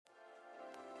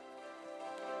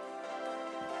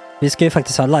Vi ska ju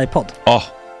faktiskt ha livepodd. Ja,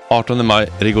 18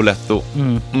 maj, Rigoletto.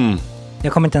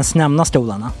 Jag kommer inte ens nämna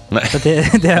stolarna. Nej. För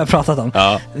det har jag pratat om.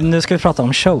 Ja. Nu ska vi prata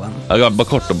om showen. Ja, bara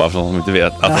kort och bara för de som inte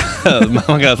vet.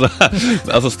 Man kan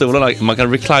alltså stolarna, man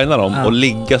kan reclina dem och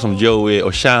ligga som Joey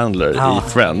och Chandler i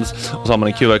Friends. Och så har man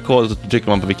en QR-kod och så trycker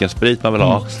man på vilken sprit man vill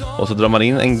ha. Och så drar man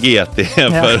in en GT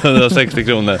för 160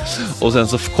 kronor. Och sen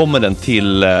så kommer den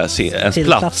till ens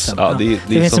plats. Ja, det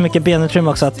finns så mycket benutrymme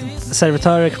också att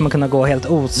servitörer kommer kunna gå helt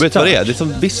ostört. Vet du vad det är? Det är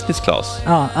som business class.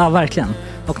 Ja, verkligen.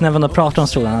 Och när man då pratar om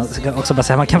stolarna så kan också bara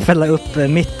säga man kan fälla upp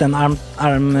mitten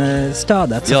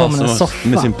armstödet så får man en soffa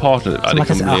med sin partner. Ja, det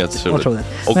kommer bli jätteroligt.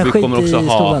 Och men vi kommer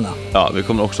också vi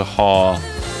kommer också ha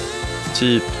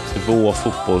typ 2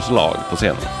 fotbollslag på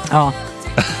scenen. Ja.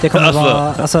 Det kommer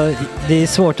vara det är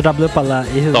svårt att rabbla upp alla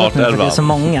i huvudet nu för det är så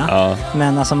många. Ja.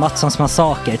 Men alltså Matssons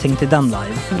massaker, tänk till den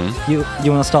live.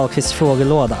 Jonas Dahlqvists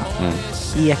frågelåda.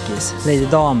 Ekis, Lady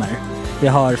Damer. Vi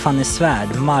har Fanny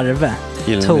Svärd, Marve,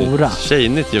 Tora.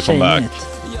 Tjejnytt gör comeback.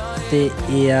 Det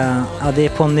är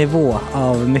på en nivå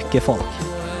av mycket folk.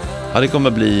 Ja, det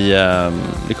kommer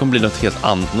bli något helt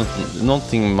annat.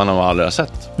 Någonting man har aldrig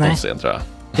sett på scen, tror jag.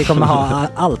 Det kommer ha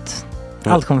allt.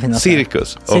 Allt kommer finnas.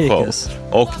 Cirkus.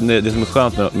 Och det som är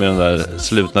skönt med de där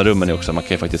slutna rummen är också att man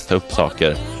kan ju faktiskt ta upp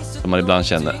saker som man ibland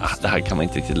känner det här kan man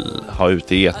inte riktigt ha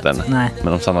ute i etern. Nej.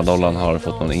 Men om Sanna Dollan har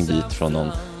fått någon invit från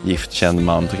någon giftkänd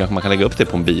man så kanske man kan lägga upp det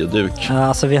på en bioduk. Ja,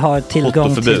 alltså vi har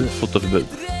tillgång till fotoförbud.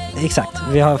 Exakt,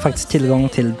 vi har faktiskt tillgång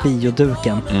till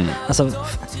bioduken. Alltså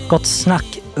gott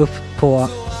snack upp på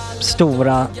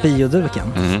stora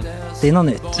bioduken. Det är något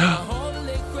nytt.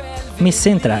 Missa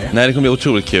inte det här. Nej, det kommer bli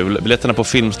otroligt kul. Biljetterna på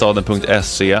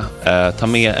filmstaden.se. Ta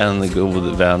med en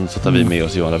god vän så tar vi med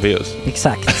oss Johan Rabaeus.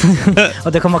 Exakt.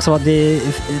 Och det kommer också vara det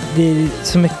är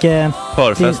så mycket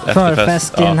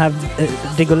förfest i den här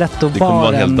Rigoletto-baren. Det kommer vara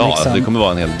en hel dag. Liksom. Det kommer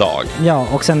vara en hel dag. Ja,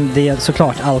 och sen det är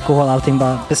såklart alkohol, allting.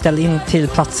 Bara beställ in till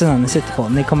platserna ni sitter på.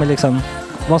 Ni kommer liksom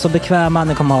vara så bekväma,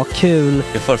 ni kommer ha kul.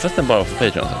 Är förfesten bara för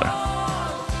Patreon eller?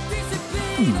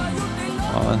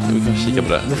 Ja, vi får kika på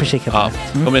det. Vi får kika på det.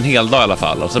 Det kommer en hel dag i alla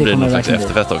fall. Och så blir det någon slags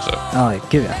efterfest också. Ja,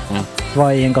 gud ja.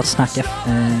 Vad är en gott snack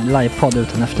livepodd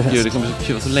utan efterfest? Gud, det kommer bli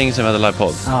kul. Så länge sedan vi hade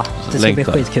livepodd. Ja, det ska bli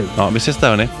skitkul. Ja, vi ses där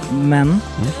hörni. Men,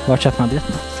 vart köper man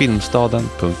biljetterna?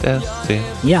 Filmstaden.se.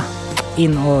 Ja,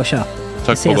 in och köp.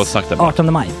 Tack på gott snack där.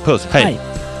 18 maj. Puss, hej.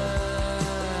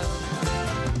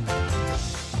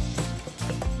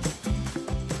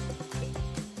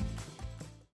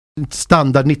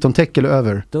 Standard 19-tech eller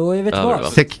över. Då är vi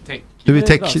tillbaka. Du är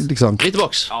tech liksom. Vi är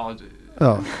tillbaks.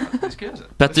 Ja.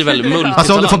 Petter är väldigt multitalang.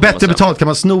 Alltså om du får bättre betalt, kan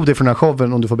man sno det från den här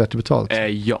showen om du får bättre betalt?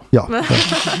 Ja.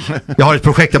 Jag har ett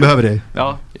projekt, jag behöver dig.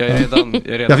 Ja, jag är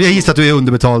redan jag gissar att du är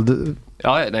underbetald.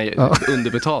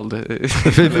 Underbetald.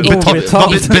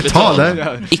 Betald?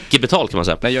 Icke betald kan man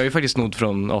säga. Nej, jag är ju faktiskt snodd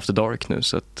från After Dark nu,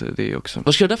 så att det är också.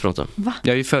 Vad ska du där för något då? Va?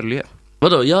 Jag är ju följe.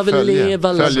 Vadå? Jag vill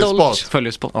leva stolt.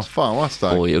 Följespot. Fan vad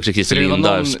starkt. Oj, också Christer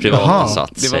Lindarws privata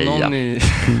sats. Det var någon i...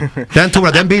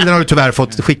 den bilden har du tyvärr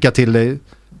fått skicka till dig.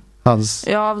 Hans.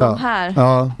 Ja, av de här.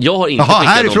 Ja. Jag har inte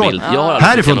skickat någon bild. Jag har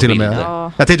härifrån till och med.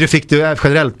 Ja. Jag tänkte du fick det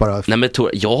generellt bara. Nej men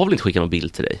Tora, jag har väl inte skickat någon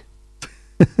bild till dig.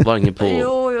 Var ingen på...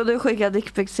 Jo, du skickade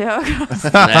dickpics i höger.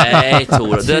 Nej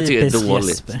Tora, det tycker jag är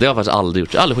dåligt. Det har jag faktiskt aldrig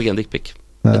gjort. Jag har aldrig skickat en dickpic.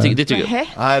 Det tycker jag.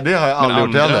 Nej, det har jag aldrig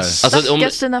gjort heller.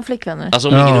 Stackars dina flickvänner.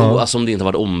 Alltså om det inte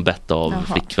har varit ombett av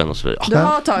flickvän och så vidare. Du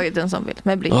har tagit en sån bild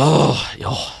med blixt.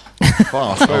 Ja.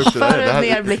 Fan, ska jag för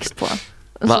mer blixt på.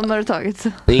 Som har du tagit.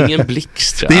 Det är ingen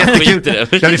blixt. Det är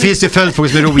jättekul. Det finns ju följdfrågor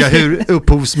som är roliga hur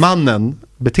upphovsmannen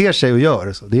beter sig och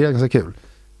gör. Så det är ganska kul.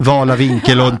 Vala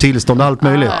vinkel och tillstånd, allt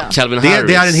möjligt.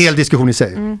 Det är en hel diskussion i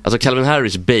sig. Alltså Calvin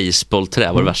Harris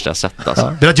baseballträ var det värsta jag sett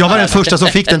alltså. Ja. Jag var den första som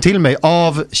fick den till mig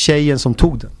av tjejen som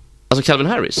tog den. Alltså Calvin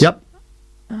Harris? Ja.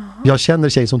 Jag känner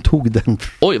tjej som tog den.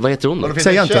 Oj, vad heter hon då? Det finns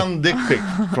en känd dickpic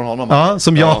från honom. Ja,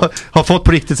 som jag har fått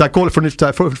på riktigt så här,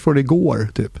 koll från igår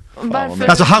typ.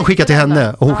 Alltså han skickade till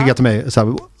henne och hon skickade till mig så här,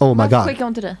 oh my god. Varför skickade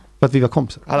hon till dig? För att vi var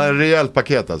kompisar. Han har ett rejält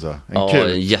paket alltså. En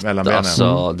kul mellan benen.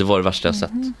 Alltså, det var det värsta jag sett.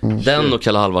 Den och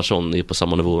Kalle Halvarsson är på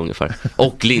samma nivå ungefär.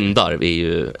 Och Lindarw är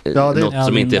ju något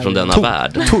som inte är från denna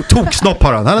värld. Toksnopp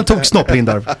har han. Han är en toksnopp,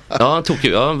 Lindarw. Ja, han tog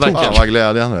ju. Ja, verkligen. Vad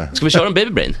glädjande. Ska vi köra en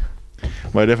Baby Brain?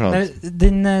 Vad är det för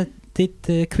något?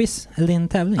 Ditt quiz eller din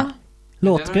tävling?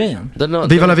 Låtgrejen.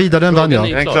 Viva la vida, den vann jag.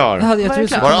 Den är klar.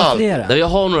 Jag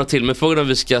har några till, men frågan om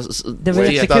vi ska... Det var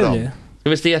jättekul ju. Ska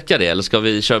vi steka det eller ska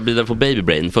vi köra vidare på Baby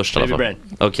Brain först i alla fall?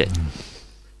 Okej.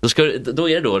 Då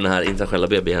är det då den här internationella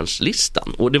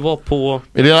babyhjärnslistan. Och det var på...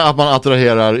 Är det att man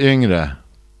attraherar yngre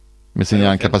med sin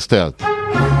hjärnkapacitet?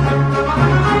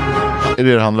 Är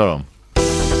det handlar om?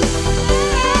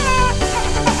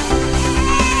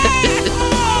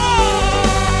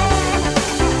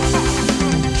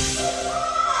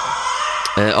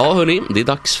 Ja hörni, det är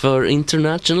dags för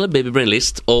International Baby Brain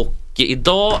List. Och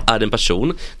idag är det en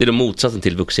person, det är då motsatsen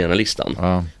till vuxenlistan.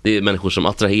 Det är människor som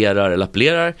attraherar eller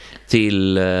appellerar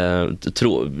till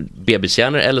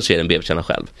bebishjärnor, eller så är det en bebishjärna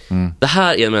själv. Det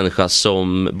här är en människa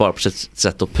som bara på sitt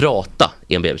sätt att prata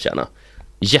är en bebishjärna.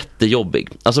 Jättejobbig.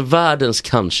 Alltså världens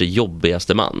kanske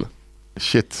jobbigaste man.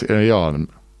 Shit, är det jag?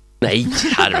 Nej,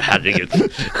 herregud.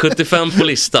 75 på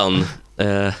listan.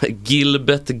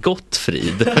 Gilbert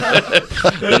Gottfried.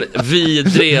 Den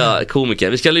vidriga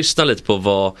komikern. Vi ska lyssna lite på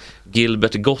vad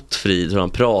Gilbert Gottfried, hur han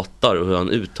pratar och hur han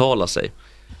uttalar sig.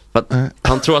 För att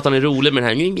han tror att han är rolig med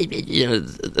den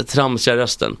här tramsiga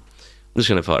rösten. Nu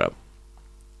ska ni få höra.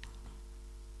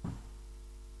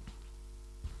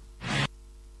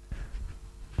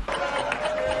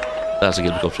 Det är alltså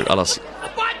Gilbert Gottfried. Allas...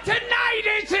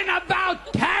 about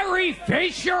Carrie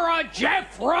Fisher or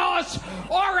Jeff Ross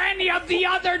or any of the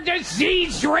other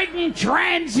disease-ridden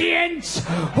transients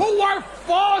who were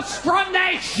forced from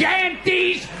their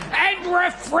shanties and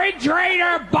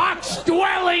refrigerator box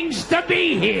dwellings to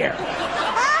be here.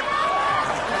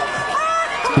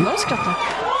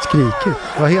 Skriker.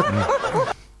 Vad heter ni?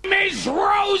 Miss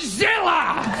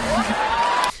Rosilla!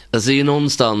 Alltså det är ju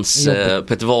någonstans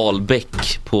Peter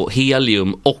Wahlbeck på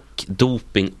helium och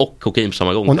doping och kokain på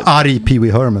samma gång. Och en arg Pee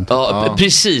Wee Herman. Ja,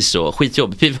 precis så.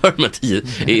 Skitjobb. Pee Wee Herman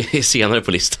är senare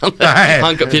på listan.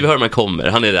 Pee Wee Herman kommer,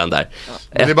 han är den där.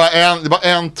 Det är bara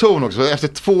en ton också. Efter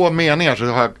 2 meningar så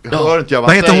hör inte jag vad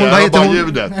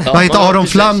Vad heter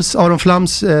Aron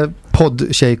Flams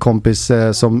podd-tjejkompis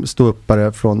som står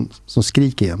uppare som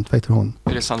skriker jämt? Vad heter hon?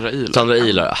 Är det Sandra Ilar? Sandra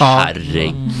Ilar,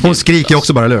 herregud. Hon skriker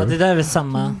också bara, eller hur? Det där är väl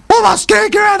samma. Åh, vad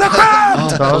skriker du? Det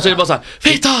skönt! Och så är det bara så här,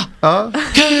 fitta!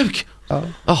 Kuk!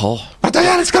 Jaha. Vad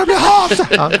det ska det bli hat!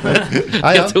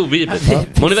 Jag tror vi.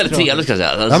 Hon är väldigt trevlig ska jag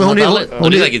säga. Ja, men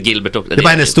hon är säkert Gilbert också. Det är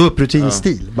bara en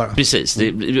stå-upp-rutin-stil bara. Precis.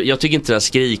 Jag tycker inte det här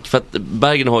skrik, för att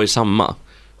Bergen har ju samma.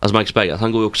 Alltså Max Berger,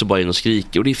 han går ju också bara in och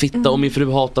skriker. Och det är fitta om min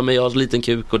fru hatar mig, jag har en liten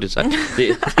kuk. Och det är så här. Det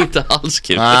är inte alls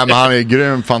kul. Nej, men han är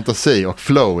grym fantasi och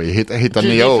flow i hitta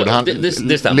nya ord.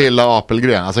 Det stämmer. Lilla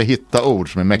apelgren, alltså hitta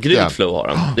ord som är mäktiga. Grym flow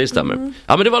har han, det stämmer.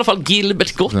 Ja, men det var i alla fall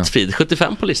Gilbert Gottfried,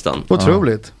 75 på listan.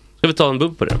 Otroligt. Ska vi ta en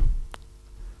bump på det?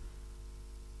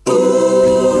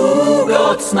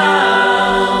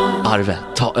 Arve,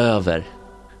 ta över.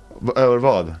 Över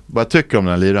vad? Vad tycker du om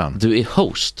den här liran? Du är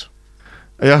host.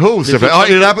 Jag host.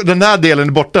 Den här delen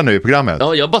är borta nu i programmet.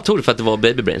 Ja, jag bara tog det för att det var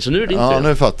Baby Brain, så nu är det inte. Ja,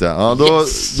 nu fattar jag. Ja,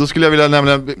 då skulle jag vilja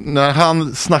nämligen, när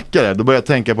han snackade, då började jag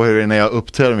tänka på hur det är när jag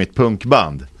uppträder mitt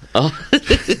punkband.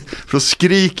 För då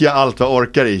skriker jag allt vad jag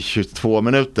orkar i 22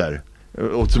 minuter.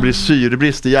 Och så blir det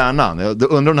syrebrist i hjärnan. Jag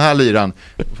undrar om den här liran,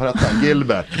 för att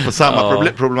Gilbert, på samma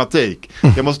problematik.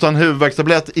 Jag måste ta en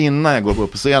huvudvärkstablett innan jag går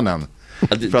upp på scenen.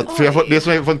 För jag får, det är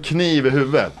som att jag får en kniv i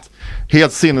huvudet.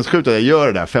 Helt sinnessjukt att jag gör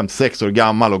det där, 56 år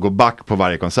gammal och går back på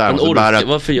varje konsert. Och så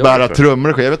bära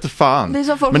trummor och jag vet inte fan. Det är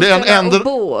som folk som spelar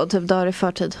oboe och typ dör i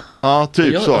förtid. Ja,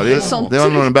 typ så. Det var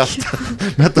nog den bästa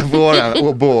metaforen.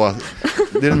 Oboe.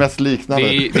 Det är den mest liknande.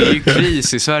 Det är ju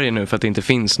kris i Sverige nu för att det inte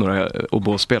finns några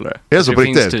oboe-spelare. Är det så på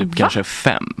riktigt? Det finns typ kanske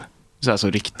 5. Så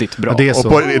riktigt bra. Ja, det är så.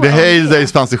 Och på The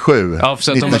Heydays fanns det 7. Ja,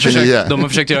 för de har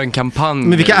försökt göra en kampanj.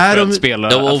 Men vilka är de?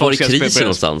 Spela, och var det kris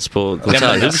någonstans på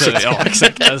konserthuset? Ja,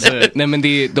 exakt. Nej, men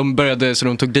de började, så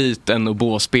de tog dit en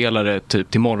oboe-spelare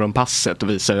typ till morgonpasset och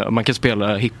visade att man kan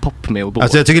spela hiphop med oboe.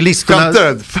 Alltså jag tycker listorna...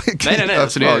 Nej.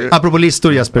 Alltså Apropå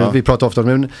listor, Jesper, vi pratar ofta om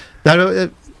det. Men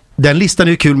den listan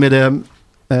är ju kul med det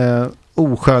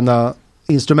osköna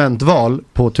instrumentval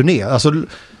på turné. Alltså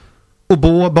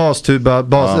oboe,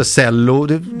 bastuba, cello,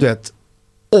 du vet,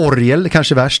 orgel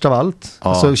kanske värst av allt.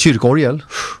 Alltså kyrkorgel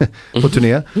på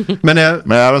turné. Men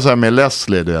även så här med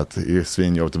Leslie, det är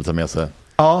svinjobbigt att ta med sig.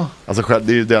 Ja. Alltså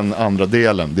det är ju den andra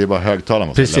delen, det är bara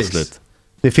högtalaren. Precis.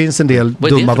 Det finns en del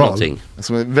dumma val.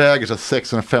 Som väger så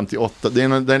 658.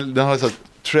 Den har så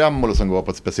tremolo som går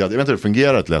på ett speciellt. Jag vet inte hur det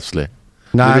fungerar ett Leslie.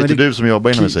 Nej, det vet du som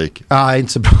jobbar inom musik. Nej,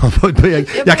 inte så bra.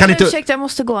 Jag kan inte... Ursäkta, jag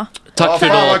måste gå. Tack för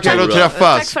idag, Tora. Kul att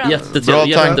träffas. Bra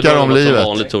tankar om livet.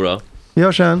 Vanligt, Tora.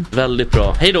 Gör sen. Väldigt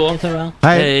bra. Hej då.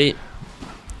 Hej.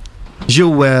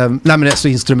 Jo, nej men det är så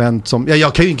instrument som...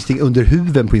 Jag kan ju ingenting under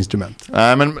huven på instrument.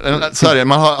 Nej, men sorry,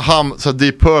 man har så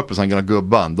Deep Purple, sån gamla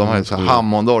gubban. De har ju så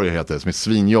Hammond-orgel heter det, som är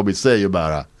svinjobb i sig att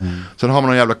bära. Sen har man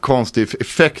någon jävla konstig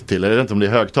effekt till, jag vet inte om det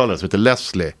är högtalare, som heter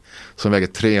Leslie, som väger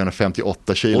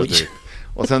 358 kilo typ.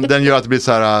 Och sen den gör att det blir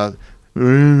så här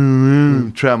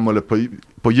tremolo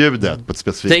på ljudet på ett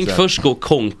specifikt sätt. Tänk först gå och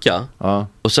konka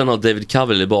och sen ha David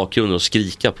Covell i bakgrunden och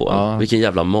skrika på. Vilken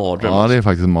jävla mardröm. Ja, det är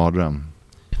faktiskt en mardröm.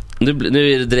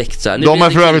 Nu är det direkt så här. De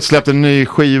har för övrigt släppt en ny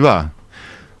skiva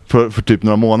för typ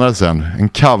några månader sedan. En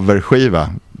coverskiva.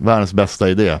 Världens bästa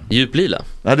idé. Djuplila?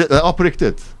 Ja, på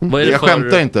riktigt. Vad är det jag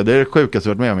skämtar inte, det är det sjukaste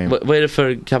jag varit med om. Vad är det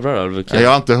för coverar? Jag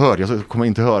har inte hört, jag kommer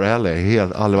inte höra heller.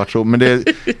 Helt, aldrig varit så. Men det är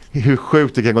hur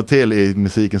sjukt det kan gå till i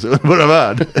musikens underbara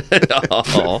värld.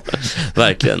 Ja,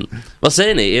 verkligen. Vad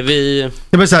säger ni? Är vi... Jag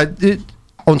menar så här,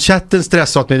 om chatten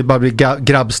stressar att det bara blir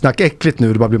grabbsnack äckligt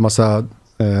nu, det bara blir massa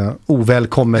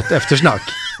ovälkommet eftersnack.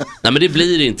 Nej, men det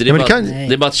blir inte. Det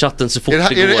är bara att chatten så fort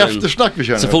är det eftersnack vi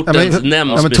kör nu? Så fort det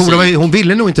nämns musik. Tora, hon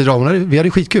ville nog inte dra, vi hade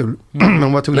skitkul.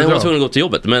 Hon var tvungen att gå till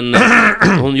jobbet. Men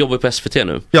hon jobbar på SVT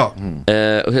nu. Ja.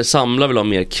 Och jag samlar väl om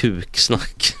mer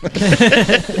kuksnack.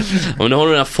 Men nu har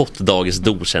hon redan fått dagens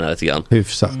dos här lite grann.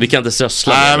 Hyfsat. Vi kan inte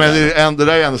strössla. Nej, men det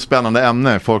där är ett spännande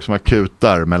ämne. Folk som har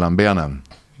kutar mellan benen.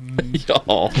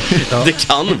 Ja, det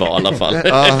kan vara i alla fall.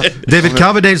 David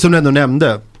Coverdale som du ändå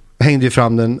nämnde hängde ju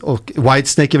fram den, och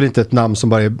Whitesnake är väl inte ett namn som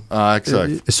bara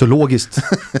är så logiskt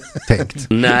tänkt.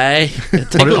 Nej,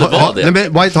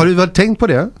 har du väl tänkt på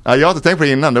det? Ja, jag har inte tänkt på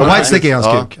det innan. Whitesnake är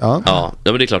hans kuk. Ja,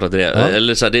 men det är klart att det är. Ja.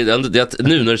 Eller så här, det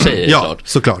nu när du säger det, klart.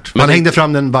 Såklart. Man hängde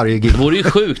fram den varje gig. Det vore ju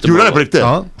sjukt. Gjorde det på riktigt?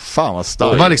 Ja. Fan vad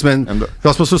starkt. Det var liksom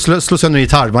jag var slå sönder en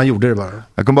gitarr, man gjorde det bara.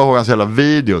 Jag kommer bara ihåg hans jävla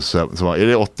videos som var, är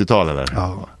det 80-tal eller?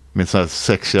 Ja. Med sådana här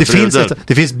sexiga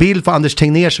det finns bild på Anders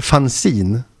Tegners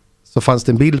fanzine. Så fanns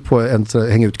det en bild på en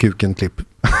häng ut kuken-klipp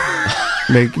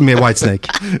med Whitesnake.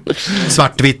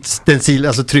 Svartvitt stencil,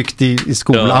 alltså tryckt i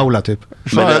skolaula typ.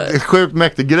 Men sjukt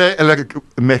mäktig grej,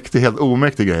 eller helt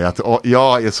omäktig grej, att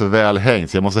jag är så väl hängd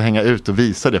så jag måste hänga ut och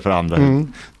visa det för andra.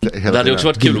 Det hade också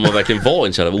varit kul om man verkligen var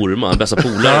en kärna ormar, en bästa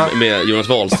polare med Jonas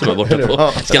Wahlström borta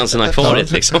på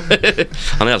Skansen-akvariet liksom.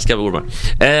 Han älskar ormar.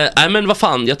 Nej men vad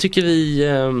fan, jag tycker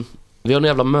vi har en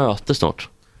jävla möte snart.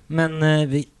 Men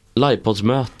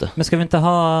Livepods-möte. Men ska vi inte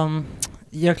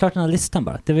gör klart den här listan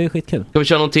bara? Det var ju skitkul. Ska vi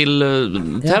köra någon till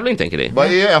tävling, tänker ni? Vad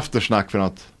är eftersnack för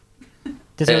något?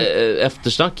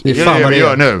 Eftersnack? Det är vad vi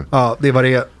gör nu. Ja, det var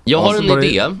det. Jag har en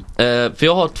idé. För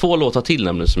jag har 2 låtar till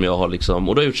nämligen som jag har liksom.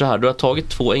 Och då har jag gjort så här. Du har tagit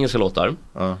 2 engelska låtar.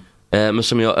 Men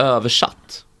som jag har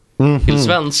översatt till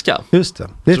svenska. Just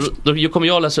det. Så då kommer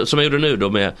jag läsa, som jag gjorde nu då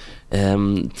med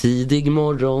tidig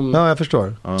morgon. Ja, jag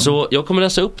förstår. Så jag kommer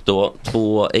läsa upp då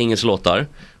 2 engelska låtar.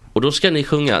 Och då ska ni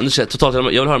sjunga. Nu säger jag totalt, jag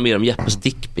vill höra mer om Jeppes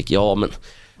dickpic. Ja, men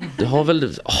du har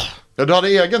väl... Ja, du hade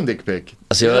egen dickpic.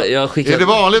 Alltså jag skickar... Är det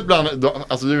vanligt bland...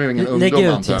 Alltså du är ingen ungdom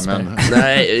antar jag, men...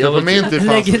 Nej, jag var inte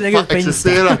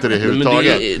existerar inte det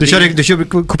överhuvudtaget. Du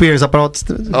kör kopieringsapparat.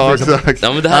 Ja, exakt.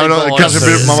 Ja, men det här är bara...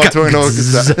 Kanske man var tvungen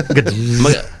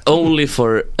att... Only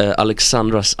for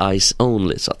Alexandras eyes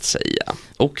only, så att säga.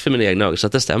 Och för min egna ögon, så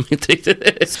att det stämmer inte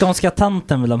riktigt. Skånska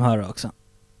tanten vill de höra också.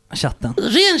 Chatten.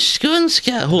 Ren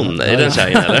skånska. Hon är den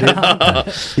tjejen, eller?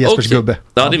 Jespers gubbe.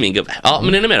 Ja, det är min gubbe. Ja,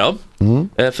 men är ni med då?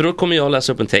 För då kommer jag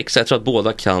läsa upp en text. Jag tror att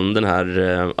båda kan den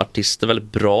här artisten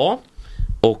väldigt bra.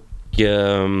 Och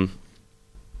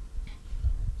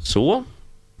så.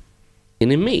 Är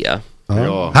ni med?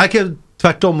 Ja. Här kan jag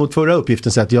tvärtom mot förra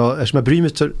uppgiften säga att eftersom jag bryr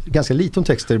mig ganska lite om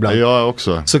texter ibland. Jag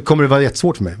också. Så kommer det vara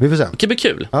jättesvårt för mig. Vi får se. Det kan bli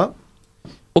kul. Ja.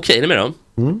 Okej, är ni med då?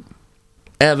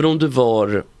 Även om du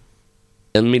var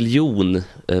 1 miljon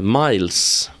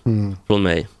miles från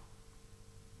mig.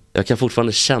 Jag kan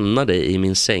fortfarande känna dig i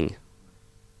min säng.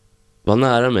 Var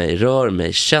nära mig, rör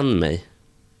mig, känn mig.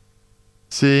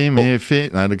 See me feel...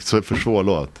 Nej, det är för svår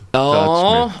låt.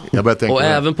 Ja, jag börjar tänka och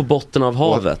även på botten av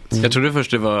havet. Jag trodde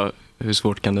först det var Hur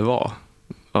svårt kan det vara?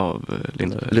 Av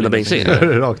Linda Bengtzing.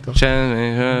 Rakt då. Känn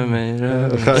mig, rör mig, rör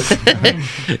mig.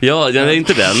 Ja, det är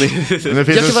inte den. Det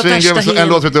finns en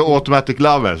låt som heter Automatic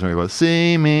Lover som går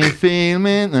See me, feel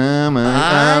me,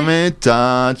 me,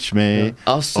 touch me.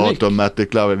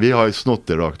 Automatic Lover. Vi har ju snott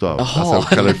det rakt av.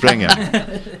 Alltså kallar det frängen.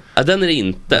 Ja, den är det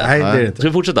inte. Nej, det är det inte. Ska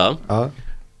vi fortsätta? Ja.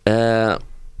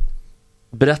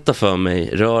 Berätta för mig,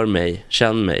 rör mig,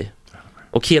 känn mig.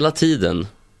 Och hela tiden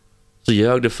så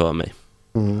ljög du för mig.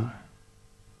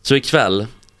 Så ikväll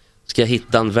ska jag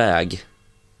hitta en väg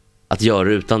att göra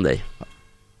utan dig.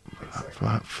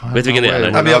 Vet du vilken det är?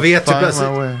 Ja, men jag vet typ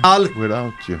allt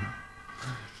without you.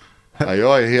 Ja,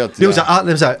 jag är helt...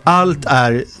 Allt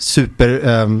är super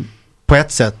på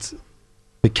ett sätt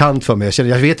bekant för mig.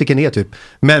 Jag vet vilken det är typ.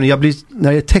 Men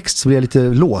när det är text så blir jag lite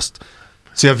låst.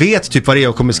 Så jag vet typ vad det är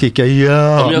och kommer skrika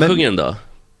ja. Om jag sjunger en då?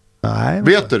 Nej.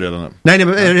 Vet du redan? Nej,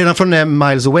 men redan från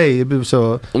Miles Away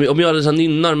så... Om jag så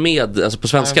nynnar med, alltså på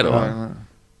svenska då?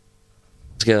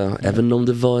 Även om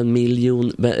det var 1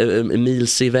 miljon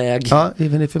mils iväg. Ja,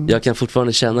 jag kan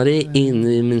fortfarande känna dig in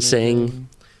i min säng.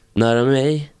 Nära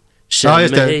mig.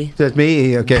 Känn mig. Det är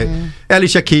mig, okej.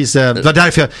 Alicia Keys, det var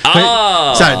därför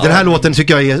jag... den här låten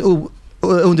tycker jag är en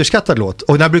underskattad låt.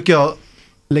 Och där brukar jag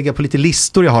lägga på lite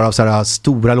listor jag har av så här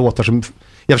stora låtar som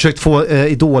Jag har försökt få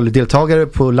Idol-deltagare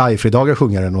på live-fredagar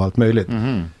sjunga den och allt möjligt.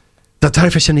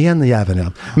 Därför känner jag igen den jäveln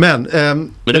igen. Men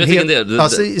du vet vilken det är?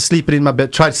 Alltså, Sleeping in my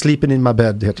bed, Tried Sleeping in my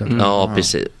bed heter den. Ja,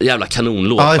 precis. Jävla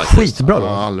kanonlåt faktiskt. Skitbra låt.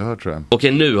 Ja, aldrig hört det.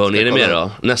 Okej, nu hör ni, är ni med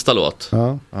då? Nästa låt.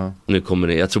 Ja. Nu kommer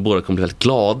ni, jag tror båda kommer bli helt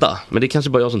glada. Men det är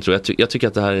kanske bara jag som tror. Jag tycker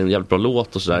att det här är en jävligt bra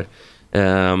låt och sådär.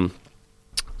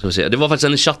 Ska vi se. Det var faktiskt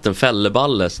en i chatten,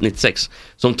 Fälleballes 96,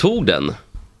 som tog den.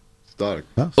 Stark.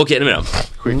 Okej, är ni med då?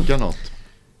 Skicka något.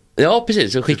 Ja,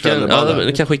 precis. Jag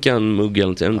kan skicka en mugg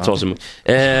eller en trasig mugg.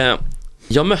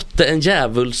 Jag mötte en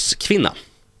djävulskvinna.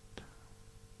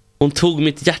 Hon tog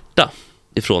mitt hjärta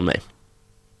ifrån mig.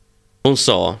 Hon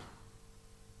sa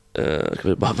ska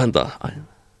vi bara vänta.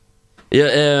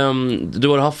 Du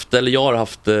har haft, eller jag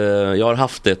har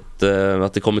haft ett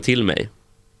att det kommer till mig.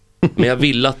 Men jag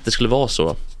ville att det skulle vara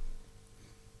så.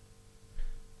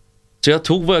 Så jag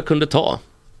tog vad jag kunde ta.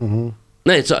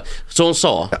 Nej, så hon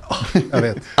sa. Jag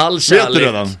vet. All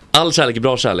kärlek är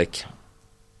bra kärlek.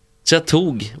 Så jag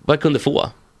tog vad jag kunde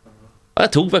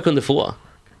få.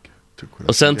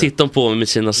 Och sen tittade hon på mig med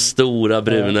sina stora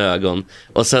bruna ögon.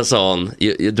 Och sen sa hon,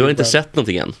 du har inte sett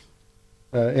någonting än.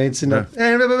 Ain't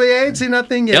seen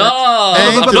nothing yet. Ja!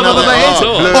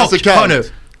 Hör nu.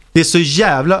 Det är så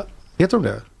jävla... Heter de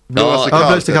det?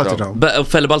 Blåste kallt.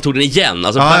 Fälleball tog den igen.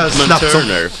 Alltså Batman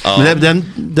Turner. Men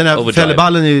den här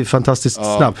fälleballen är ju fantastiskt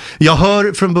snabb. Jag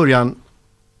hör från början...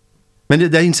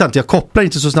 Men det är intressant, jag kopplar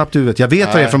inte så snabbt huvudet. Jag vet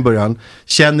vad det är från början.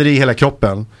 Känner det i hela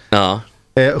kroppen.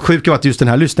 Sjukt var att just den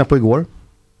här lyssnade på igår.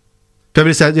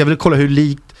 För jag vill kolla hur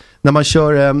likt... När man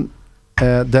kör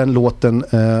den låten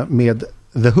med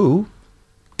The Who.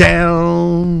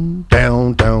 Down,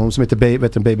 down, down. Som heter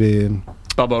Baby...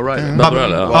 Bubba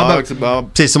O'Reilly.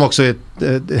 Precis, som också är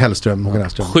Hellström, Håkan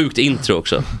Hellström. Sjukt intro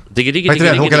också. Vad heter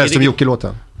den? Håkan Hellström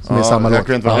Jocke-låten. Som är samma låt.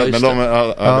 Men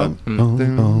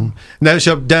de när du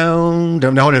kör down,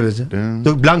 down, har du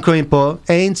då ibland kommer in på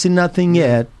Ain't seen nothing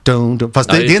yet. Fast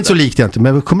det är inte så likt egentligen,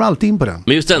 men vi kommer alltid in på den.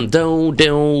 Men just den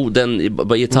den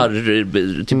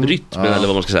gitarr typ rytmen eller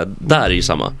vad man ska säga. Där är ju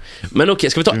samma. Men okej,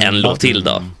 ska vi ta en låt till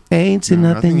då? Ain't seen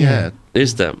nothing yet.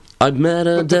 Just det. I met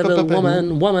a devil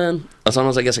woman. Alltså han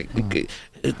har så ganska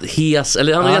hes,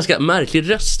 eller han har ganska märklig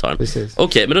röst har han.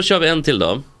 Okej, men då kör vi en till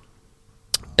då.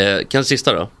 Kanske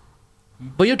sista då.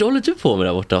 Vad håller du på med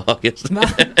där borta?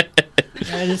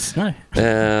 Jag lyssnar.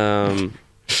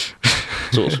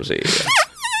 Så ska vi se.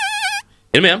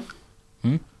 Är du med?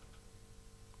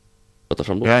 Det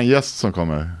är en gäst som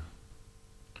kommer.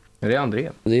 Är det André?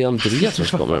 Det är André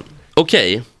som kommer.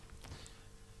 Okej.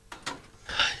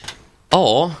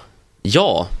 Ja.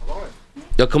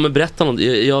 Jag vill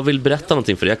berätta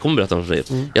någonting för dig. Jag kommer berätta någonting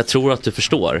för dig. Jag tror att du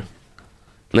förstår.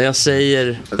 När jag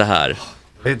säger det här.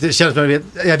 Det känns som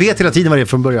jag vet hela tiden vad det är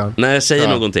från början. När jag säger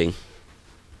någonting.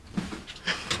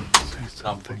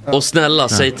 Och snälla,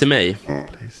 säg till mig.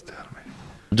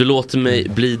 Du låter mig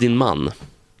bli din man.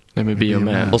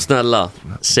 Och snälla,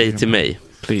 säg till mig.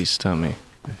 Please tell me.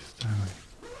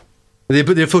 Det är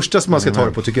det första som man ska ta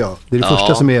det på, tycker jag. Det är det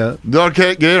första som är... Du har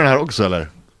grejer här också, eller?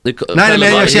 Nej,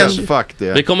 men jag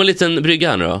känner... Det kommer en liten brygga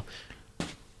här nu då.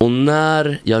 Och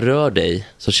när jag rör dig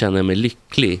så känner jag mig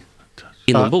lycklig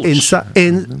inombords. Det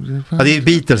är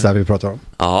Beatles där vi pratar om.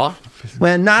 Ja.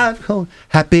 When I'm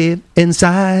happy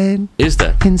inside. Just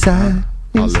det. Inside.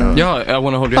 Ja, I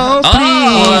wanna hold your hand.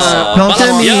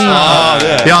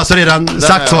 Jag har alltså redan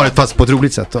sagt svaret fast på ett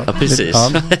roligt sätt då. Ja, precis.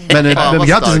 Men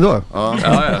grattis ändå.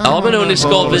 Ja, men hörni,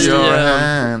 ska vi...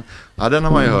 Ja, den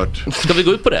har man ju hört. Ska vi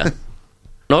gå ut på det?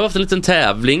 Nu har vi haft en liten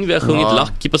tävling. Vi har sjungit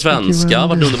Lucky på svenska.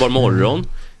 Varit underbar morgon.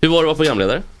 Hur var det att vara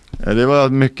programledare? Det var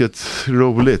mycket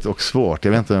roligt och svårt.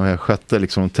 Jag vet inte om jag skötte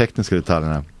liksom de tekniska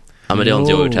detaljerna. Ja, men det har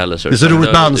inte jag gjort heller. Så det är så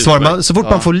roligt med ansvar. Så fort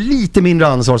man får lite mindre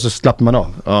ansvar så slappnar man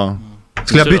av. Ja.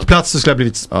 Skulle jag bytt plats så skulle jag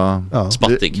blivit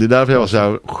spattig. Det är därför jag var så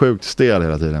här sjukt stel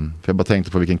hela tiden. För jag bara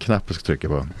tänkte på vilken knapp jag ska trycka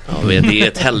på. Ja, det är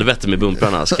ett helvete med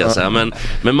bumprarna, ska jag säga.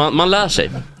 Men man lär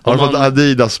sig. Har du fått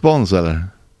Adidas-spons eller?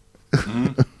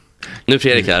 Nu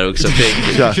Fredrik här också.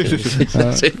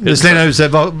 Du slänger ut sig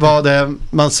vad det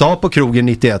man sa på krogen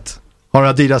 91. Har du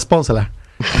Adidas-spons eller?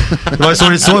 Det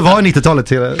var så var 90-talet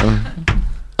till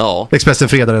Expressen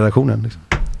Fredag-redaktionen. Liksom.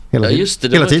 Det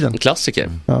hela var tiden. En klassiker.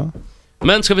 Ja.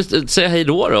 Men ska vi säga hej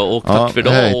då och tack för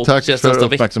idag och tack för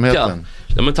uppmärksamheten.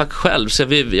 Ja, men tack själv. Så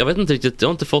jag vet inte riktigt, jag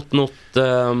har inte fått något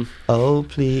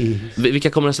please. Vilka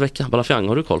kommer nästa vecka? Balafjang,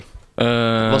 har du koll?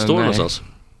 Vad står det någonstans?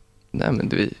 Nej, men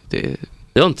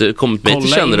det har inte kommit mig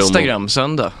till kännedom. Kolla Instagram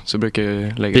söndag så brukar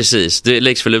jag lägga. Precis, det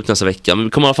läggs väl ut nästa vecka. Men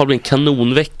det kommer i alla fall bli en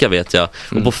kanonvecka, vet jag.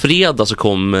 Och på fredag så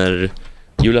kommer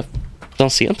Julia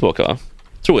Fransén tillbaka, va?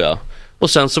 Tror jag. Och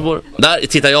sen så går... Där,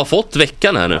 titta, jag har fått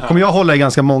veckan här nu. Kommer jag hålla i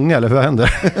ganska många, eller hur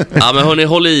händer? Ja, men hörni,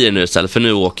 håll i er nu istället, för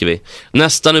nu åker vi.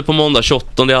 Nästa nu på måndag,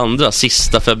 28/2,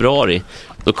 sista februari.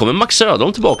 Då kommer Max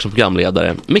Söderholm tillbaka som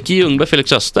programledare. Micke Ljungberg,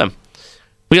 Felix Öster.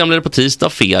 Programledare på tisdag,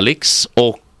 Felix.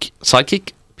 Och sidekick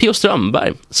P.O.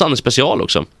 Strömberg. Sanne special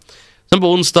också. Sen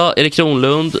på onsdag, Erik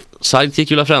Kronlund,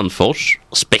 sidekick Julia Frändfors.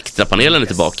 Spektrapanelen är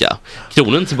tillbaka.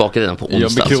 Kronen är tillbaka redan på onsdag. Ja,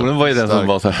 men Kronen var ju den som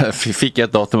var så här, fick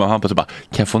ett datum och han på så bara,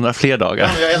 kan jag få några fler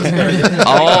dagar?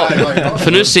 Ja,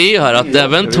 för nu ser jag här att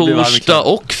även torsdag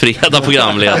och fredag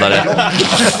programledare.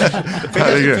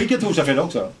 Fick jag torsdag fredag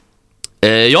också?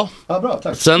 Ja. Bra,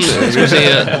 tack. Sen ska vi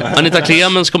se, Anita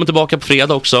Clemens kommer tillbaka på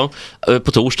fredag också.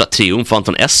 På torsdag, Triumf,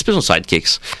 Anton Esby som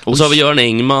sidekicks. Och så har vi Göran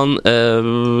Engman,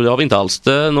 det har vi inte alls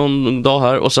det någon dag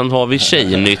här. Och sen har vi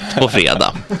Tjejnytt på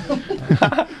fredag.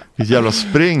 Vilket jävla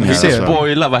spring här. Vi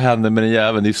spoila vad händer med den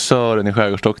jäveln. Det är Sören i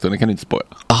Skärgårdsdoktorn, det kan du inte spoila.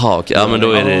 Jaha, okej. Ja, men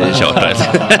då är det kört.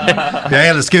 Jag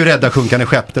älskar ju rädda sjunkande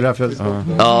skepp, det därför.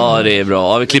 Ja, det är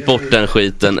bra. Ja, vi klipper bort den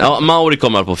skiten. Ja, Mauri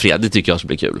kommer på fredag, det tycker jag ska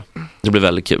bli kul. Det blir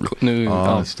väldigt kul. Nu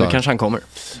kanske han kommer.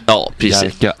 Ja, precis.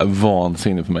 Jerka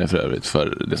vansinnig för mig för övrigt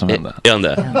för det som hände. Är han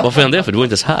det? Varför är han det? För du var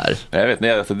inte ens här. Jag vet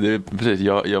inte, alltså, precis,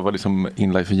 jag var liksom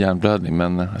inlagd för hjärnblödning,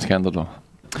 men jag ska ändå då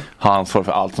ha ansvar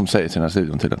för allt som sägs i den här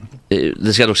studion till den.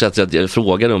 Det ska dock säga att jag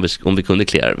frågade om vi kunde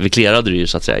klära. Vi klärade det ju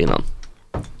så att säga innan.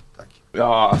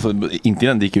 Ja, alltså inte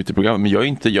innan det gick ut i programmet, men jag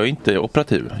är inte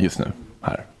operativ just nu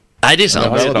här. Nej, det är sant.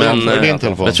 Men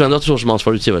jag tror ändå att du står som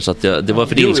ansvarig utgivare, så att det var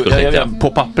för din skull, tänkte jag. På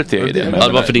pappret är det. Ja,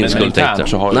 det var för din skull, tänkte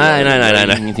jag.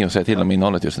 Nej. Ingenting att säga till om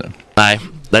innehållet just nu. Nej,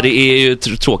 det är ju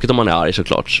tråkigt om man är arg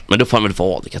såklart. Men då får man väl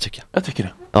vara det, kan jag tycka. Jag tycker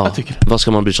det. Ja. Jag tycker det. Vad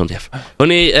ska man bry sig om det?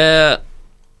 Hörrni,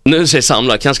 nu säger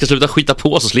Samla, kanske ska sluta skita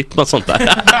på så slipper man sånt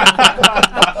där.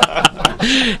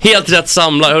 Helt rätt,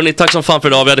 Samla. Hörrni, tack som fan för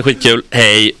idag, vi hade skitkul.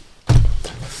 Hej.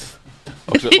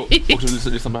 Också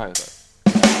lyssna på det här.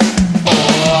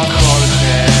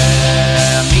 Jorge,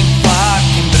 min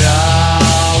fucking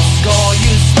brau, ska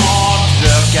ju snart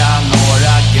röka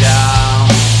några gram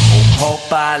och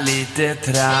hoppa lite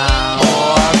tram.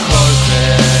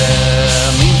 Jorge,